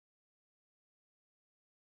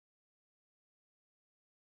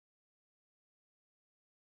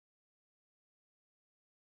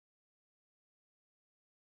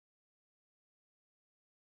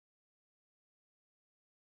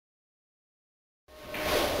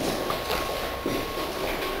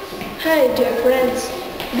Hi dear friends,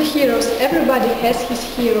 the heroes, everybody has his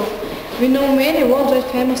hero. We know many worldwide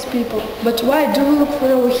famous people, but why do we look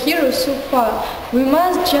for our heroes so far? We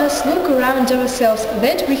must just look around ourselves.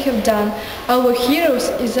 That we have done. Our heroes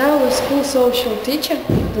is our school social teacher,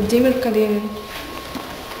 Vladimir Kalinin.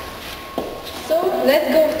 So let's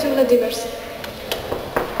go to Vladimir's.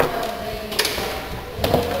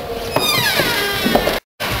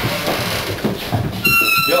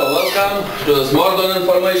 Welcome to the Smorgon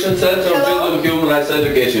Information Center of Children Human Rights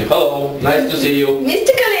Education. Hello, nice to see you.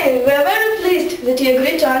 Mr. Kalinin, we are very pleased that you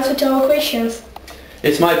agreed to answer to our questions.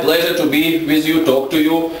 It's my pleasure to be with you, talk to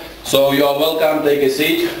you. So you are welcome, take a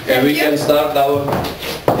seat and we can start our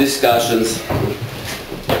discussions.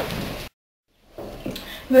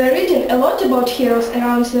 We are reading a lot about heroes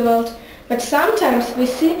around the world, but sometimes we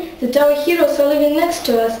see that our heroes are living next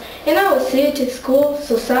to us, in our city, school,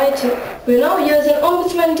 society. We know you as an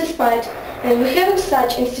ombudsman despite, and we have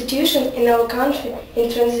such institution in our country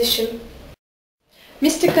in transition.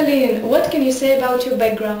 Mr. Kalinin, what can you say about your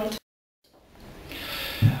background?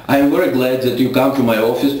 I am very glad that you come to my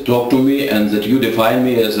office to talk to me and that you define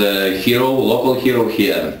me as a hero, local hero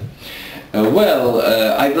here.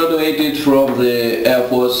 I graduated from the Air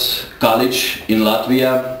Force College in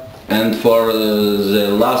Latvia, and for the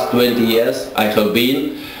last 20 years I have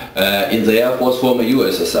been in the Air Force former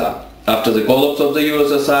USSR. After the collapse of the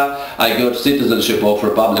USSR, I got citizenship of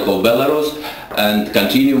Republic of Belarus and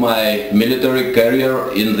continue my military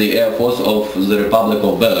career in the Air Force of the Republic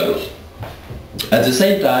of Belarus. At the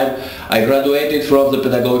same time, I graduated from the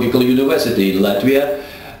Pedagogical University in Latvia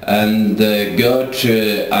and got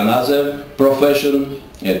another profession,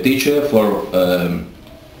 a teacher for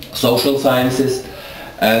social sciences,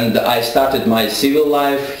 and I started my civil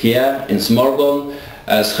life here in Smorgon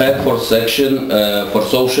as head for section for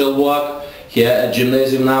social work here at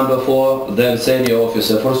gymnasium number 4, then senior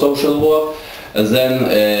officer for social work,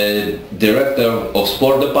 then director of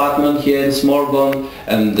sport department here in Smorgon,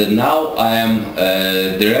 and now I am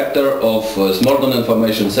director of Smorgon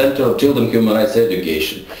Information Center of Children Human Rights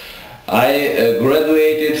Education. I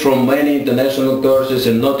graduated from many international courses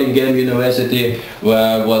in Nottingham University,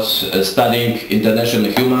 where I was studying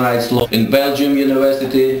international human rights law, in Belgium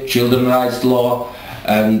University, children's rights law,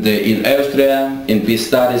 and in Austria, in peace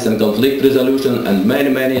studies and conflict resolution, and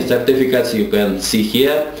many certificates you can see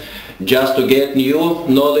here, just to get new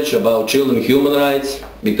knowledge about children's human rights,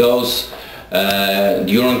 because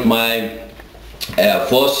during my Air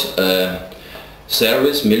Force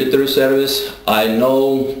service, military service, I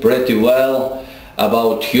know pretty well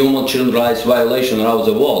about human children's rights violation around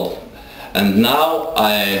the world. And now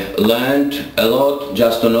I learned a lot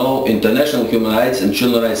just to know international human rights and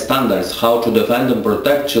children's rights standards, how to defend and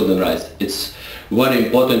protect children's rights. It's a very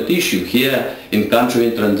important issue here in country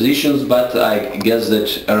in transitions, but I guess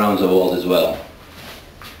that around the world as well.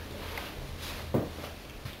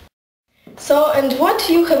 So, and what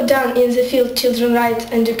you have done in the field children's rights,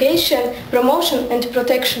 education, promotion and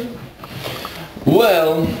protection?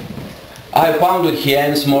 Well, I founded here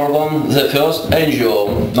in Smorgon the first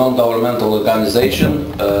NGO, non-governmental organization,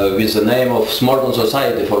 with the name of Smorgon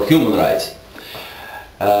Society for Human Rights.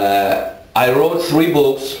 I wrote 3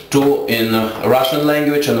 books, 2 in Russian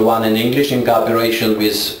language and 1 in English, in cooperation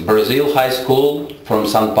with Brazil High School from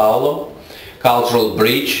São Paulo, Cultural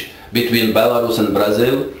Bridge between Belarus and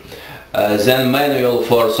Brazil, then manual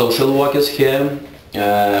for social workers here,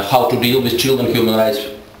 how to deal with children human rights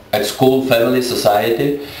at school, family,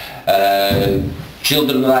 society,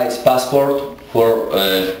 children's rights passport for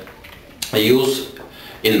use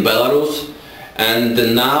in Belarus, and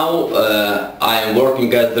now I am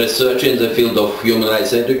working as researcher in the field of human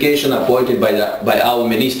rights education, appointed by our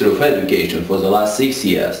Ministry of Education for the last 6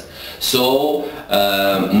 years. So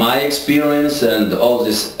my experience and all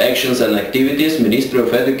these actions and activities, Ministry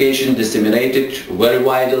of Education disseminated very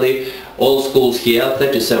widely, all schools here,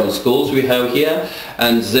 37 schools we have here,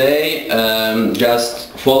 and they just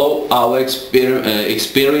follow our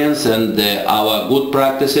experience and our good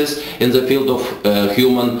practices in the field of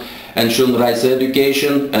human and children's rights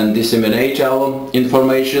education, and disseminate our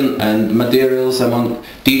information and materials among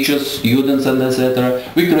teachers, students, and etc.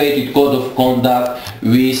 We created code of conduct,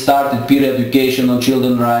 we started peer education on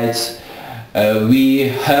children's rights, we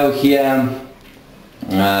have here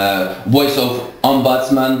Voice of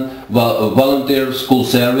Ombudsman, volunteer school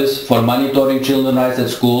service for monitoring children's rights at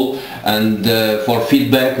school and for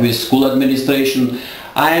feedback with school administration.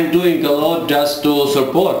 I am doing a lot just to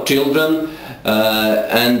support children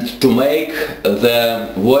and to make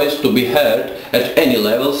their voice to be heard at any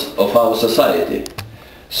levels of our society.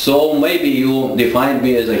 So maybe you defined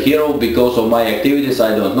me as a hero because of my activities,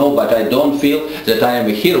 I don't know, but I don't feel that I am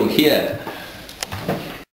a hero here.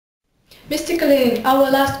 Mr. Kalinin, our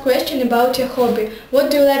last question about your hobby. What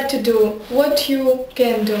do you like to do? What you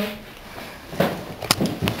can do?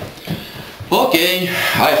 Okay,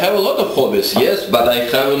 I have a lot of hobbies, yes, but I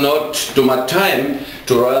have not too much time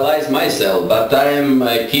to realize myself. But I am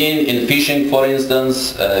keen in fishing, for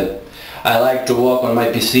instance. I like to work on my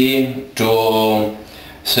PC, to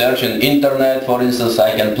search on internet, for instance.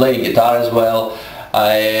 I can play guitar as well.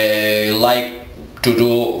 I like to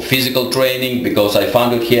do physical training because I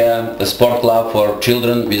founded here a sport club for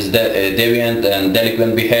children with deviant and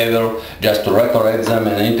delinquent behavior, just to recorrect them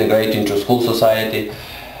and integrate into school society.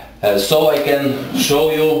 So I can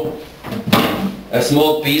show you a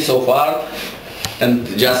small piece of art and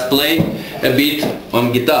just play a bit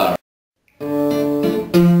on guitar.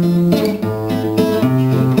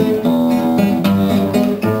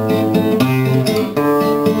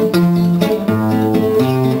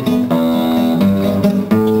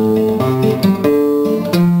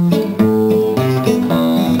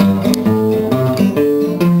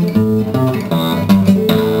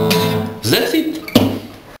 That's it.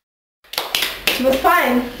 It was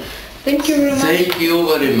fine. Thank you very much. Thank you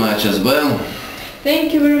very much as well.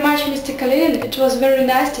 Thank you very much, Mr. Kalinin. It was very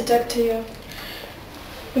nice to talk to you.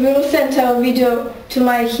 We will send our video to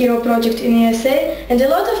My Hero project in USA, and a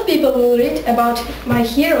lot of people will read about my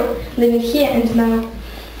hero living here and now.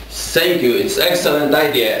 Thank you, it's excellent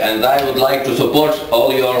idea, and I would like to support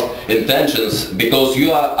all your intentions because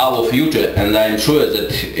you are our future, and I am sure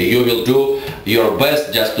that you will do your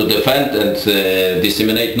best just to defend and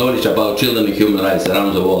disseminate knowledge about children and human rights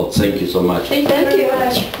around the world. Thank you so much. Thank you very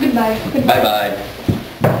much. Goodbye. Bye bye.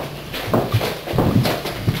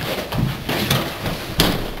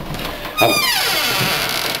 Bye.